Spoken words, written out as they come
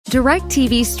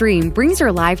DirecTV Stream brings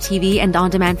your live TV and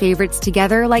on-demand favorites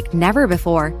together like never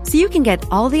before, so you can get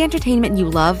all the entertainment you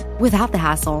love without the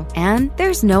hassle. And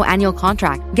there's no annual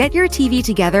contract. Get your TV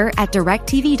together at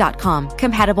directtv.com.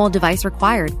 Compatible device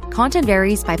required. Content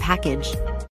varies by package.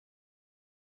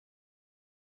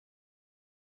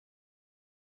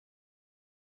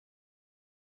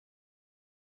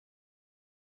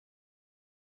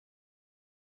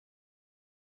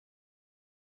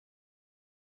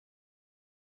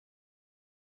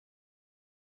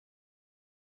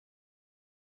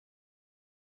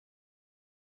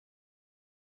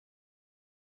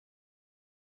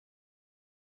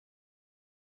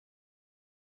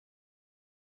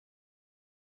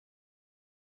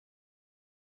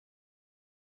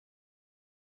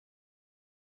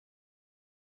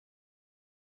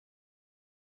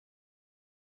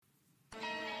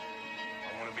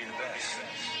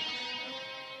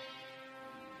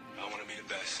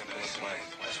 Simple and plain.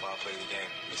 That's why I play the game.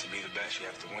 To be the best, you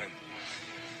have to win.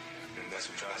 And that's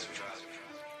what drives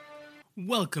me.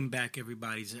 Welcome back,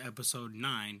 everybody, to episode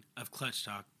 9 of Clutch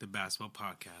Talk, the basketball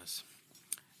podcast.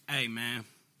 Hey, man,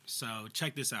 so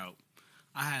check this out.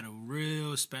 I had a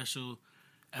real special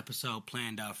episode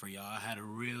planned out for y'all. I had a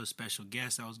real special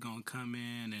guest that was going to come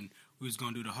in, and we was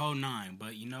going to do the whole 9.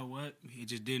 But you know what? It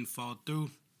just didn't fall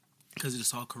through because of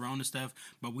this whole Corona stuff,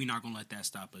 but we're not going to let that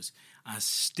stop us. I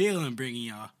still am bringing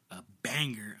y'all a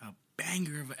banger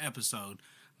of an episode,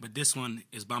 but this one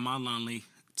is by my lonely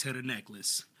to the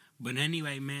necklace. But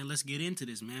anyway, man, let's get into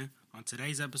this, man. On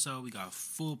today's episode, we got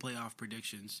full playoff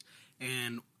predictions,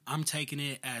 and I'm taking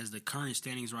it as the current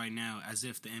standings right now as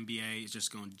if the NBA is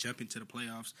just going to jump into the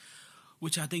playoffs,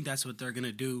 which I think that's what they're going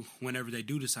to do whenever they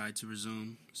do decide to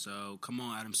resume. So come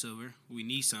on, Adam Silver. We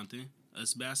need something.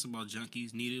 Us basketball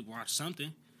junkies need to watch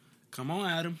something. Come on,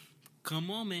 Adam. Come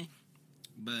on, man.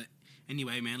 But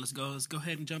anyway, man, let's go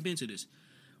ahead and jump into this.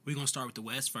 We're going to start with the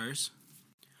West first.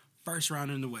 First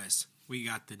round in the West, we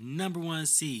got the number 1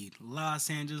 seed, Los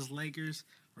Angeles Lakers,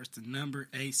 versus the number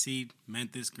 8 seed,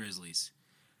 Memphis Grizzlies.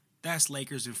 That's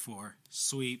Lakers in 4.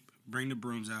 Sweep. Bring the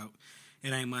brooms out.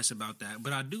 It ain't much about that.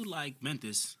 But I do like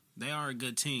Memphis. They are a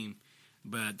good team.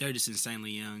 But they're just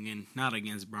insanely young and not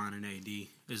against Bron and AD.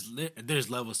 There's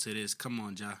levels to this. Come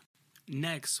on, Ja.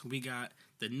 Next, we got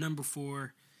the number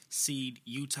 4 seed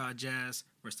Utah Jazz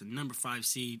versus the number 5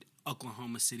 seed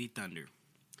Oklahoma City Thunder.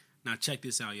 Now, check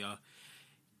this out, y'all.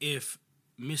 If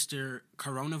Mr.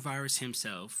 Coronavirus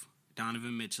himself,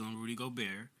 Donovan Mitchell and Rudy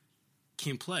Gobert,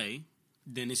 can play,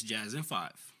 then it's Jazz in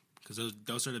 5. Because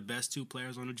those are the best 2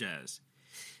 players on the Jazz.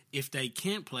 If they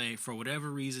can't play for whatever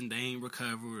reason, they ain't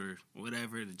recovered or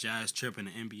whatever, the Jazz tripping,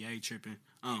 the NBA tripping,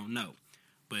 I don't know.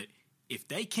 But if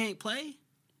they can't play,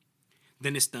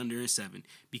 then it's Thunder in 7.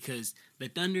 Because the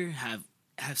Thunder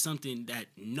have something that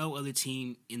no other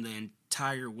team in the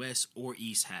entire West or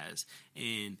East has.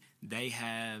 And they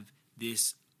have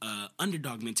this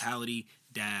underdog mentality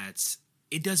that's,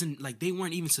 it doesn't, like, they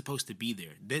weren't even supposed to be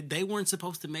there. They weren't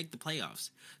supposed to make the playoffs.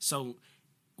 So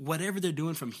whatever they're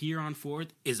doing from here on forth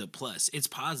is a plus. It's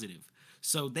positive.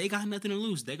 So they got nothing to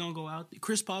lose. They're going to go out.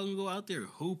 Chris Paul going to go out there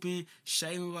hooping.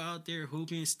 Shea going to go out there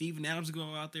hooping. Steven Adams going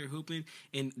to go out there hooping.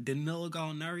 And Danilo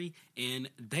Gallinari. And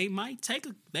they might take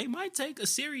a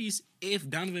series if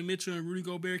Donovan Mitchell and Rudy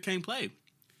Gobert can't play.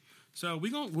 So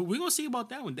we're gonna see about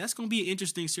that one. That's going to be an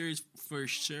interesting series for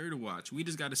sure to watch. We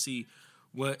just got to see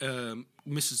what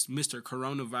Mr.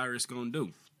 Coronavirus going to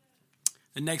do.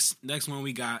 The next one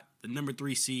we got the number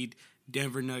 3 seed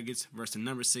Denver Nuggets versus the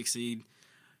number 6 seed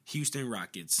Houston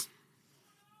Rockets.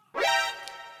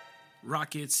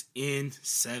 Rockets in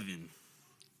 7.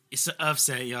 It's an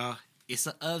upset, y'all.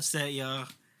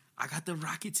 I got the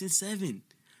Rockets in 7.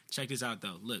 Check this out,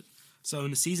 though. Look. So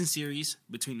in the season series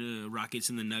between the Rockets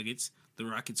and the Nuggets, the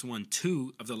Rockets won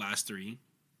 2 of the last 3.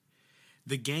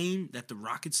 The game that the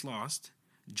Rockets lost,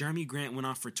 Jeremy Grant went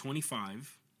off for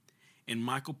 25, and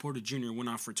Michael Porter Jr. went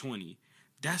off for 20.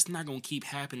 That's not going to keep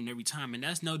happening every time, and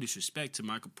that's no disrespect to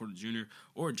Michael Porter Jr.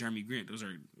 or Jeremy Grant.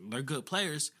 They're good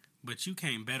players, but you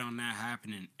can't bet on that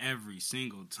happening every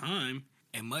single time.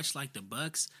 And much like the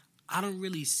Bucks, I don't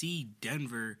really see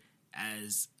Denver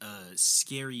as a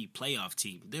scary playoff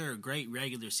team. They're a great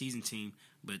regular season team,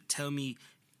 but tell me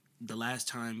the last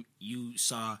time you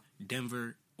saw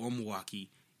Denver or Milwaukee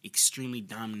extremely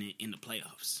dominant in the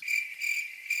playoffs.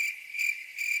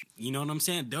 You know what I'm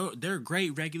saying? They're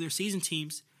great regular season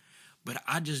teams, but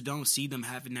I just don't see them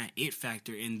having that it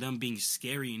factor and them being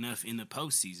scary enough in the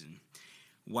postseason.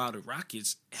 While the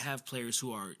Rockets have players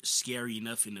who are scary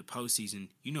enough in the postseason,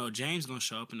 you know James gonna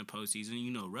show up in the postseason.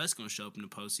 You know Russ gonna show up in the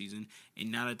postseason.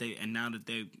 And now that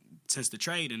they since the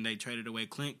trade and they traded away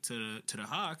Clint to the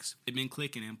Hawks, they've been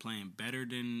clicking and playing better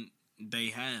than they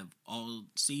have all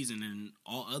season and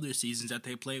all other seasons that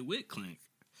they played with Clint.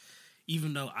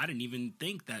 Even though I didn't even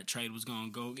think that trade was going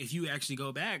to go. If you actually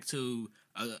go back to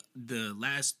the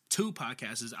last two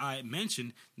podcasts, I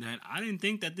mentioned that I didn't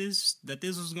think that this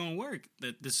was going to work.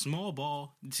 That this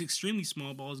extremely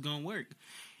small ball is going to work.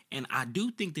 And I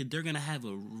do think that they're going to have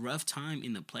a rough time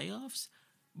in the playoffs,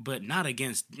 but not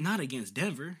against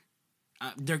Denver.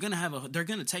 They're going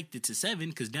to take it to 7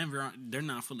 because Denver they're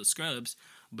not full of scrubs.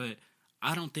 But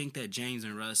I don't think that James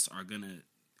and Russ are going to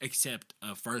accept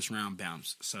a first round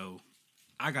bounce. So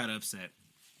I got upset.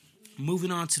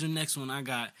 Moving on to the next one, I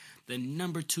got the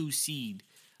number 2 seed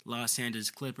Los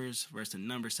Angeles Clippers versus the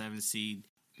number 7 seed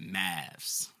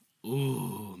Mavs.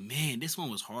 Ooh, man, this one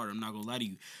was hard. I'm not gonna lie to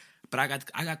you, but I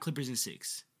got Clippers in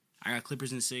 6. I got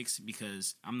Clippers in 6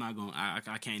 because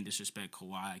I can't disrespect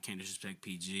Kawhi. I can't disrespect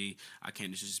PG. I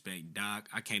can't disrespect Doc.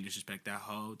 I can't disrespect that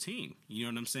whole team. You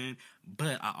know what I'm saying?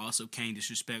 But I also can't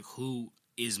disrespect who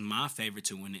is my favorite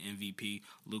to win the MVP,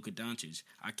 Luka Doncic.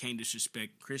 I can't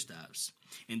disrespect Kristaps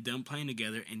and them playing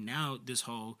together. And now this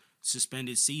whole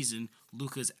suspended season,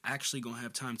 Luka's actually going to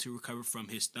have time to recover from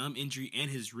his thumb injury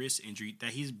and his wrist injury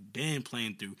that he's been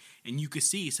playing through. And you can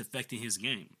see it's affecting his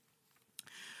game.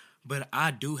 But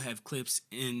I do have Clippers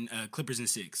in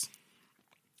 6.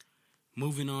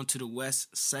 Moving on to the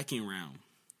West second round,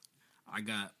 I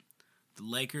got the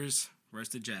Lakers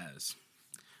versus the Jazz.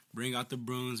 Bring out the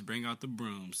brooms, bring out the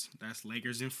brooms. That's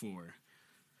Lakers in 4.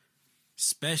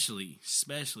 Especially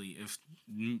if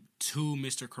 2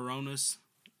 Mr. Coronas,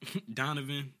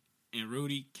 Donovan and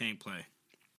Rudy, can't play.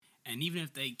 And even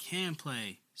if they can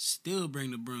play, still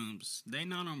bring the brooms. They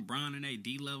not on Bron and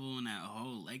AD level and that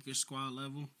whole Lakers squad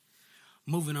level.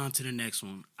 Moving on to the next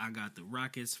one, I got the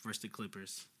Rockets versus the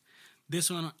Clippers. This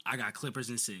one, I got Clippers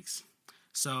in 6.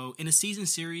 So in a season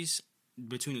series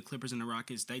between the Clippers and the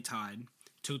Rockets, they tied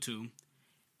 2-2.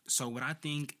 So what I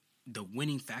think the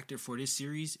winning factor for this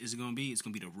series is going to be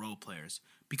the role players.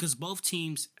 Because both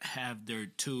teams have their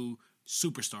 2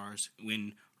 superstars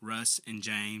when Russ and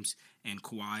James and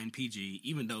Kawhi and PG,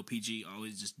 even though PG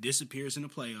always just disappears in the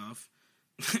playoff.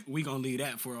 We going to leave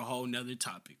that for a whole nother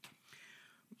topic.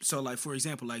 So, like, for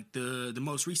example, like the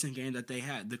most recent game that they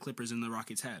had, the Clippers and the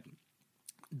Rockets had,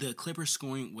 the Clippers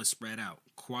scoring was spread out.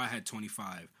 Kawhi had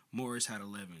 25. Morris had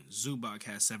 11. Zubac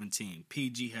had 17.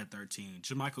 PG had 13.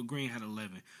 JaMychal Green had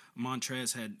 11.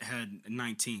 Montrez had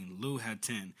 19. Lou had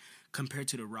 10. Compared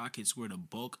to the Rockets, where the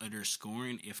bulk of their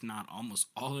scoring, if not almost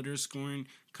all of their scoring,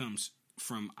 comes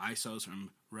from ISOs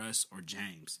from Russ or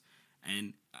James.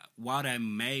 And while that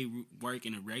may work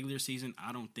in a regular season,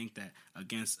 I don't think that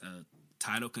against a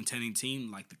title contending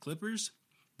team like the Clippers,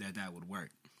 that would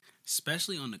work.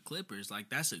 Especially on the Clippers, like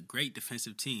that's a great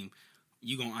defensive team.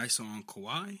 You gonna ISO on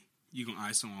Kawhi, you gonna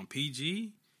ISO on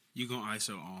PG, you gonna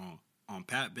ISO on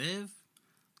Pat Bev.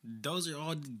 Those are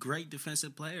all great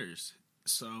defensive players.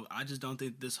 So I just don't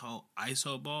think this whole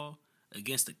ISO ball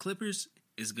against the Clippers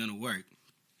is gonna work.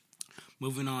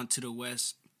 Moving on to the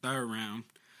West third round,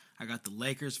 I got the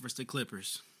Lakers versus the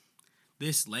Clippers.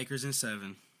 This Lakers in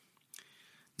 7.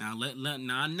 Now,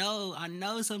 now I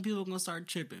know some people are gonna start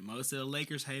tripping. Most of the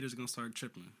Lakers haters are gonna start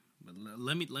tripping. But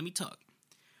let me talk.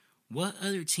 What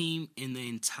other team in the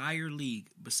entire league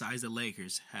besides the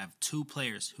Lakers have 2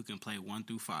 players who can play 1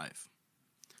 through 5?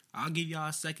 I'll give y'all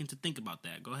a second to think about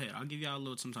that. Go ahead. I'll give y'all a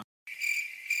little some time.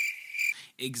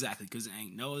 Exactly, because there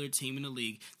ain't no other team in the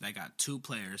league that got 2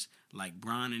 players like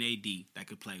Bron and AD that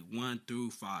could play 1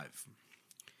 through 5.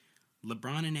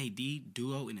 LeBron and AD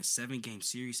duo in a 7-game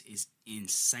series is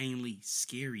insanely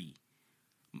scary.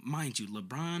 Mind you,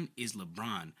 LeBron is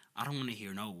LeBron. I don't want to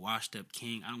hear no washed up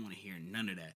king. I don't want to hear none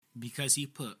of that. Because he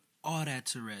put all that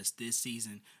to rest this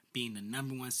season, being the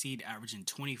number 1 seed, averaging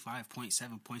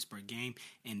 25.7 points per game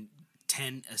and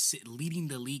leading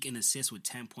the league in assists with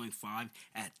 10.5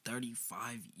 at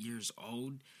 35 years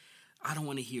old. I don't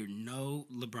want to hear no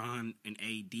LeBron and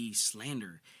AD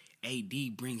slander.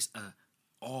 AD brings a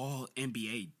all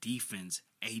NBA defense.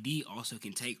 AD also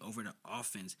can take over the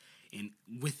offense. And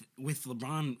with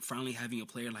LeBron finally having a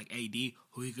player like AD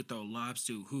who he could throw lobs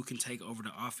to, who can take over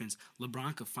the offense,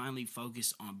 LeBron could finally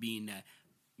focus on being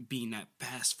that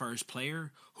pass first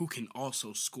player who can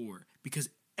also score. Because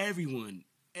everyone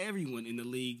in the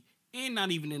league, and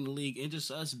not even in the league, and just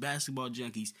us basketball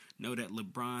junkies, know that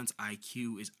LeBron's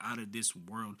IQ is out of this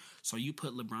world. So you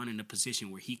put LeBron in a position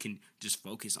where he can just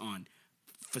focus on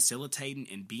facilitating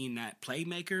and being that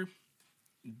playmaker,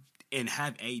 and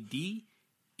have AD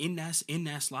in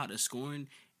that slot of scoring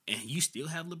and you still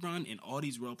have LeBron and all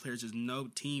these role players. There's no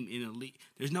team in the league.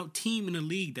 There's no team in the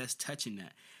league that's touching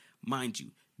that. Mind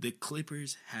you, the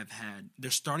Clippers have had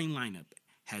their starting lineup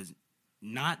has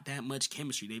not that much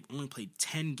chemistry. They've only played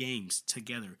 10 games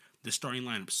together, the starting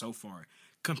lineup so far,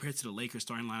 compared to the Lakers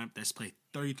starting lineup that's played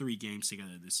 33 games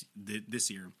together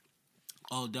this year.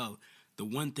 Although, the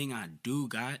one thing I do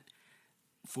got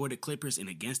for the Clippers and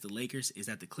against the Lakers is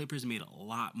that the Clippers made a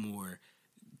lot more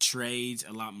trades,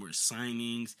 a lot more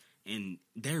signings, and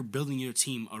they're building your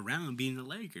team around being the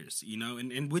Lakers,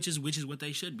 and which is what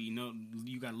they should be.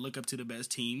 You got to look up to the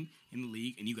best team in the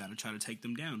league, and you got to try to take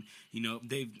them down.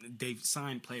 They've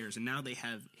signed players, and now they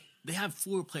have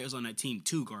 4 players on that team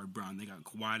to guard Bron. They got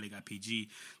Kawhi, they got PG,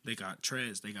 they got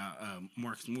Trez, they got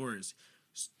Marcus Morris.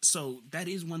 So that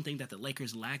is one thing that the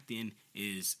Lakers lacked in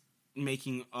is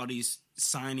making all these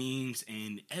signings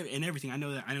and everything. I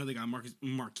know they got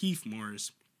Markieff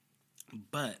Morris,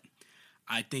 but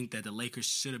I think that the Lakers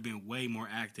should have been way more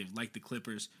active, like the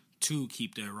Clippers, to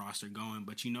keep their roster going.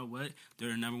 But you know what? They're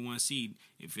the number 1 seed.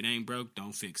 If it ain't broke,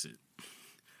 don't fix it.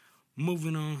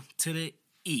 Moving on to the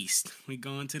East. We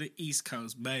going to the East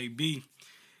Coast, baby.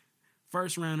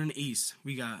 First round in the East,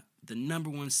 we got the number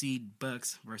 1 seed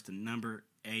Bucks versus the number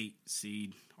 8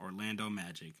 seed Orlando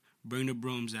Magic. Bring the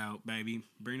brooms out, baby.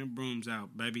 Bring the brooms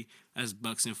out, baby. That's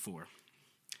Bucks in 4.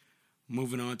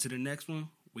 Moving on to the next one,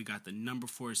 we got the number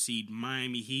 4 seed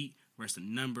Miami Heat versus the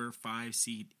number 5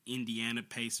 seed Indiana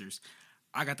Pacers.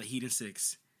 I got the Heat in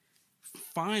 6.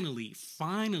 Finally,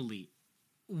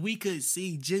 we could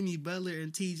see Jimmy Butler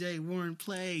and TJ Warren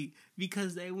play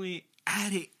because they went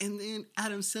at it. And then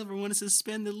Adam Silver wanted to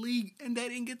suspend the league, and they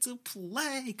didn't get to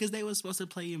play because they were supposed to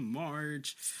play in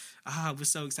March. I was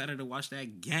so excited to watch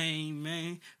that game,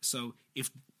 man. So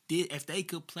if they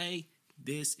could play,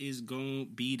 this is going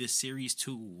to be the series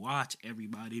to watch,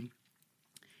 everybody.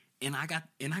 And I got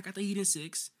the Heat in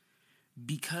 6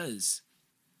 because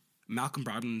Malcolm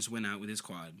Brogdon went out with his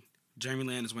quad. Jeremy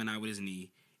Lamb went out with his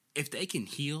knee. If they can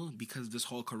heal because of this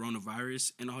whole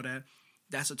coronavirus and all that,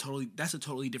 that's a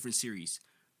totally different series.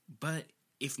 But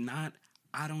if not,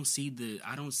 I don't see the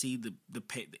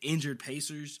injured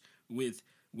Pacers with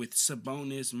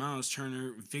Sabonis, Miles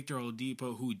Turner, Victor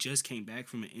Oladipo, who just came back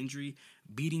from an injury,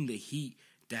 beating the Heat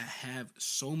that have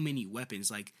so many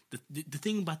weapons. Like, the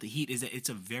thing about the Heat is that it's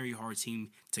a very hard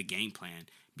team to game plan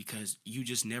because you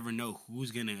just never know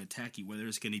who's going to attack you, whether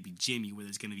it's going to be Jimmy, whether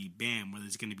it's going to be Bam, whether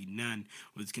it's going to be Nunn,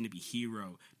 whether it's going to be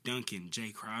Hero, Duncan,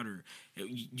 Jay Crowder.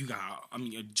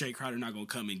 Jay Crowder not going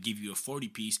to come and give you a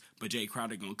 40-piece, but Jay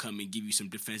Crowder going to come and give you some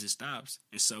defensive stops,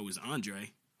 and so is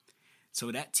Andre.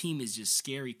 So that team is just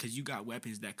scary because you got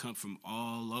weapons that come from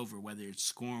all over, whether it's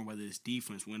scoring, whether it's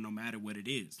defense, no matter what it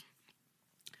is.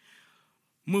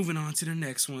 Moving on to the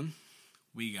next one,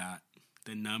 we got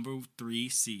the number 3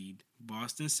 seed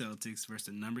Boston Celtics versus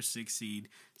the number 6 seed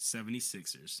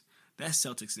 76ers. That's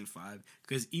Celtics in 5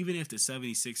 because even if the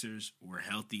 76ers were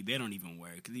healthy, they don't even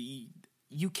work.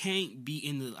 You can't be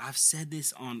in the... I've said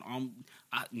this on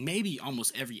maybe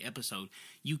almost every episode.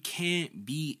 You can't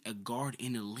be a guard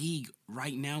in the league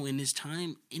right now in this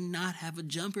time and not have a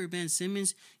jumper, Ben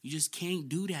Simmons. You just can't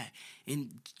do that.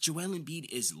 And Joel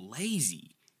Embiid is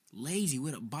lazy.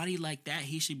 With a body like that,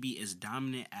 he should be as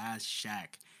dominant as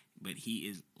Shaq. But he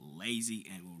is lazy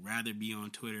and would rather be on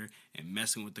Twitter and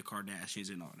messing with the Kardashians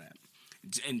and all that.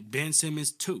 And Ben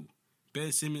Simmons too.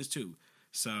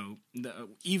 So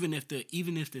even if the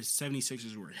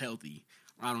 76ers were healthy,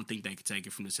 I don't think they could take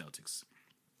it from the Celtics.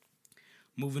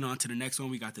 Moving on to the next one,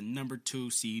 we got the number 2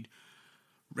 seed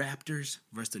Raptors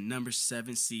versus the number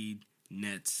 7 seed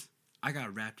Nets. I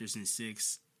got Raptors in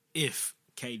 6 if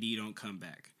KD don't come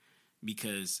back,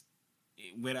 because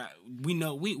we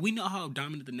know how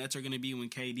dominant the Nets are going to be when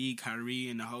KD, Kyrie,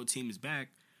 and the whole team is back.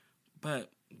 But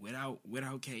without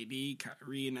KD,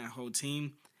 Kyrie, and that whole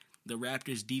team, the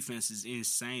Raptors' defense is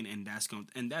insane, and that's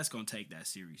gonna take that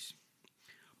series.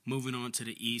 Moving on to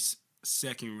the East,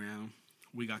 second round,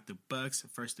 we got the Bucks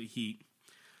versus the Heat.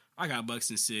 I got Bucks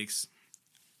in 6.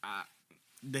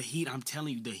 The Heat, I'm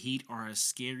telling you, the Heat are a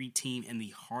scary team and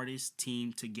the hardest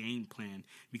team to game plan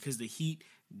because the Heat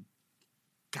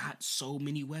got so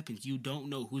many weapons. You don't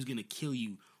know who's gonna kill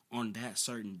you on that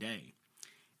certain day.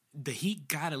 The Heat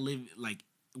gotta live, like,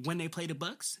 when they play the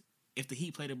Bucks, if the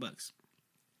Heat play the Bucks,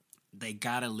 they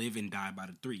gotta live and die by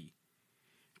the 3.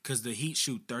 Because the Heat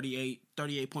shoot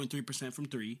 38.3% from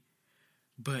 3,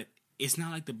 but it's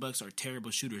not like the Bucks are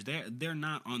terrible shooters. They're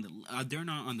not on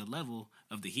the level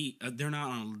of the Heat. They're not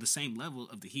on the same level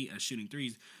of the Heat as shooting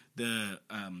threes. The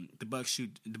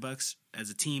Bucks as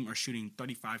a team are shooting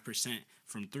 35%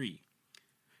 from 3.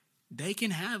 they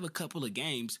can have a couple of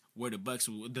games where the Bucks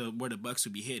would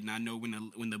be hitting. I know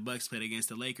when the Bucks played against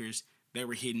the Lakers, they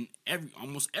were hitting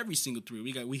almost every single three.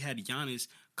 We had Giannis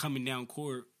coming down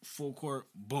court, full court,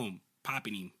 boom,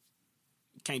 popping him.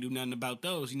 Can't do nothing about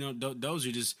those. Those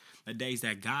are just the days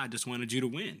that God just wanted you to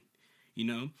win.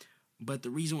 But the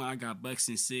reason why I got Bucks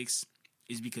in 6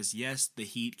 is because, yes, the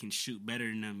Heat can shoot better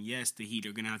than them. Yes, the Heat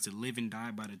are going to have to live and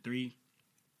die by the 3.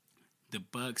 The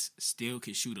Bucks still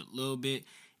can shoot a little bit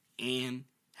and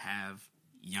have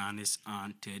Giannis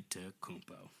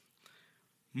Antetokounmpo.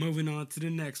 Moving on to the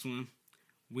next one,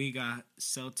 we got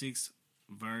Celtics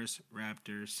versus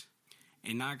Raptors.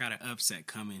 And now I got an upset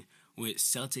coming with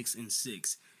Celtics in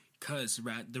 6 because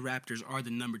the Raptors are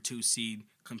the number 2 seed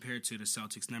compared to the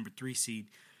Celtics number 3 seed.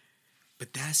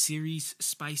 But that series,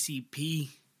 Spicy P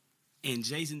and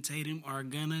Jason Tatum are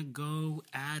going to go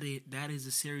at it. That is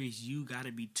a series you got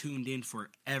to be tuned in for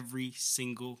every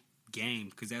single game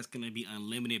because that's going to be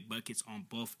unlimited buckets on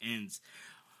both ends.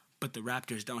 But the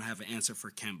Raptors don't have an answer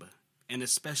for Kemba. And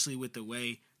especially with the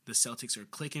way the Celtics are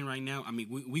clicking right now, I mean,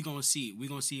 we're going to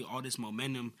see all this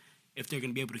momentum if they're going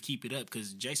to be able to keep it up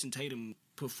because Jason Tatum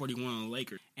put 41 on the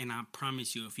Lakers. And I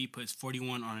promise you, if he puts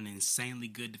 41 on an insanely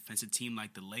good defensive team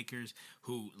like the Lakers,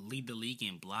 who lead the league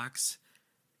in blocks,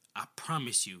 I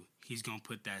promise you he's going to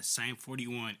put that same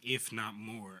 41, if not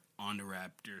more, on the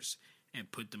Raptors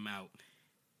and put them out.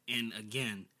 And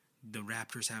again, the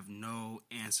Raptors have no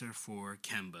answer for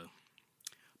Kemba.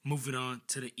 Moving on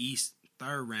to the East,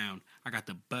 3rd round, I got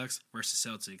the Bucks versus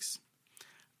Celtics.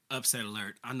 Upset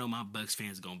alert. I know my Bucks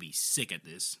fans are going to be sick at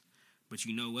this. But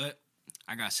you know what?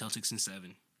 I got Celtics in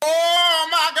 7. Oh,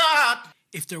 my God!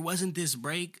 If there wasn't this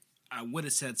break, I would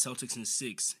have said Celtics in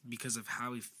 6 because of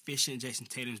how efficient Jason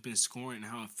Tatum's been scoring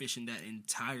and how efficient that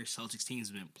entire Celtics team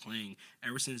has been playing.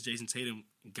 Ever since Jason Tatum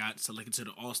got selected to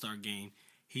the All-Star game,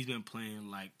 he's been playing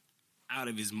like out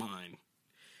of his mind.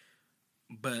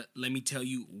 But let me tell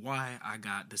you why I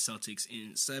got the Celtics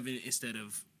in 7 instead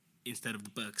of the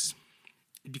Bucks.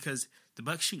 Because the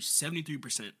Bucks shoot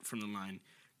 73% from the line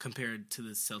compared to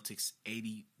the Celtics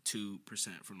 82%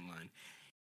 from the line.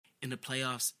 In the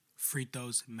playoffs, free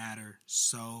throws matter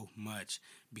so much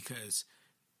because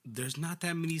there's not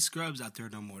that many scrubs out there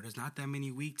no more. There's not that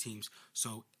many weak teams.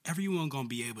 So everyone going to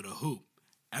be able to hoop.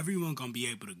 Everyone going to be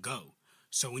able to go.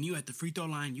 So when you at the free throw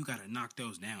line, you got to knock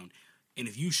those down. And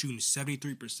if you shooting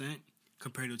 73%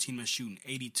 compared to a team that's shooting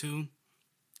 82%,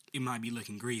 it might be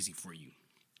looking greasy for you.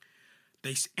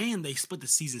 They split the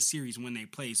season series when they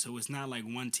play, so it's not like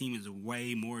one team is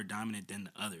way more dominant than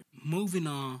the other. Moving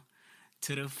on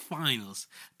to the finals,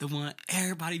 the one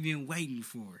everybody been waiting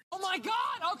for. Oh my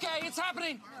God! Okay, it's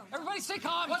happening. Everybody stay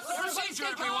calm. What's the procedure,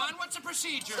 everyone? What's the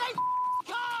procedure? Stay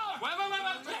calm. Wait.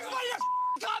 Everybody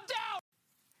calm down.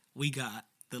 We got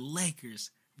the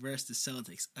Lakers versus the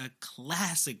Celtics, a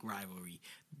classic rivalry.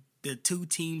 The two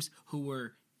teams who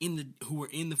were in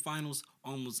the finals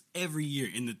almost every year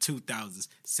in the 2000s.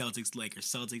 Celtics,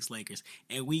 Lakers.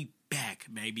 And we back,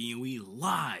 baby, and we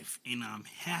live. And I'm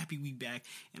happy we back,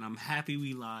 and I'm happy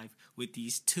we live with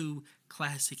these two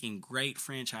classic and great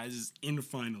franchises in the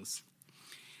finals.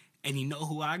 And you know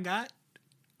who I got?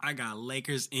 I got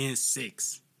Lakers in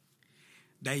 6.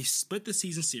 They split the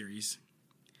season series.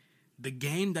 The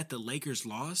game that the Lakers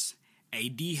lost,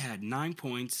 AD had 9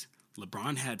 points,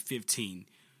 LeBron had 15.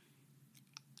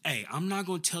 Hey, I'm not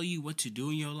going to tell you what to do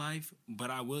in your life,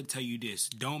 but I will tell you this.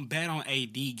 Don't bet on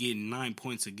AD getting 9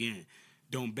 points again.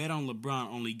 Don't bet on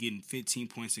LeBron only getting 15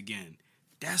 points again.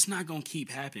 That's not going to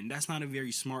keep happening. That's not a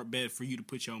very smart bet for you to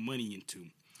put your money into.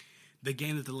 The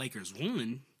game that the Lakers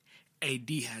won, AD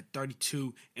had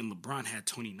 32 and LeBron had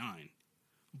 29.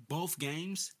 Both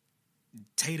games,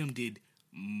 Tatum did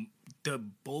the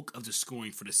bulk of the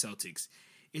scoring for the Celtics.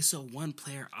 It's a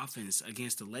one-player offense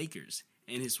against the Lakers.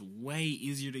 And it's way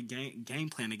easier to game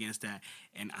plan against that.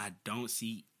 And I don't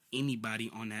see anybody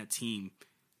on that team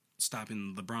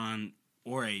stopping LeBron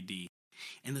or AD.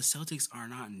 And the Celtics are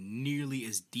not nearly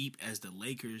as deep as the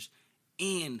Lakers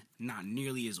and not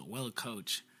nearly as well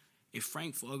coached. If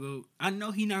Frank Vogel, I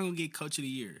know he's not going to get Coach of the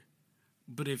Year.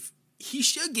 But if he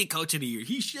should get Coach of the Year,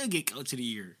 he should get Coach of the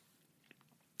Year.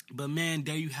 But, man,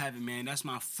 there you have it, man. That's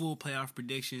my full playoff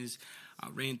predictions. I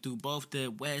ran through both the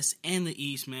West and the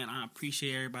East, man. I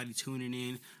appreciate everybody tuning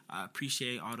in. I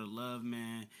appreciate all the love,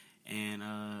 man. And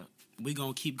we're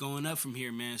going to keep going up from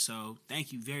here, man. So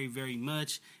thank you very, very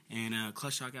much. And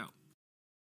Clutch Talk out.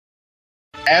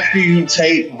 After you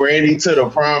take Brandy to the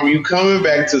prom, you coming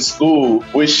back to school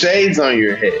with shades on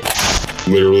your head.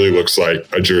 Literally looks like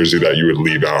a jersey that you would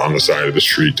leave out on the side of the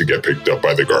street to get picked up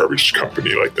by the garbage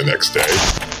company like the next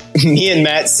day. Me and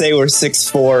Matt say we're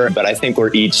 6'4", but I think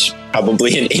we're each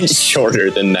probably an inch shorter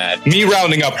than that. Me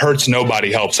rounding up hurts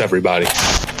nobody, helps everybody.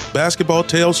 Basketball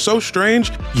tales so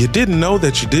strange, you didn't know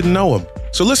that you didn't know them.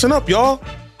 So listen up, y'all.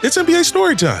 It's NBA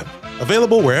Storytime,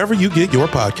 available wherever you get your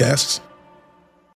podcasts.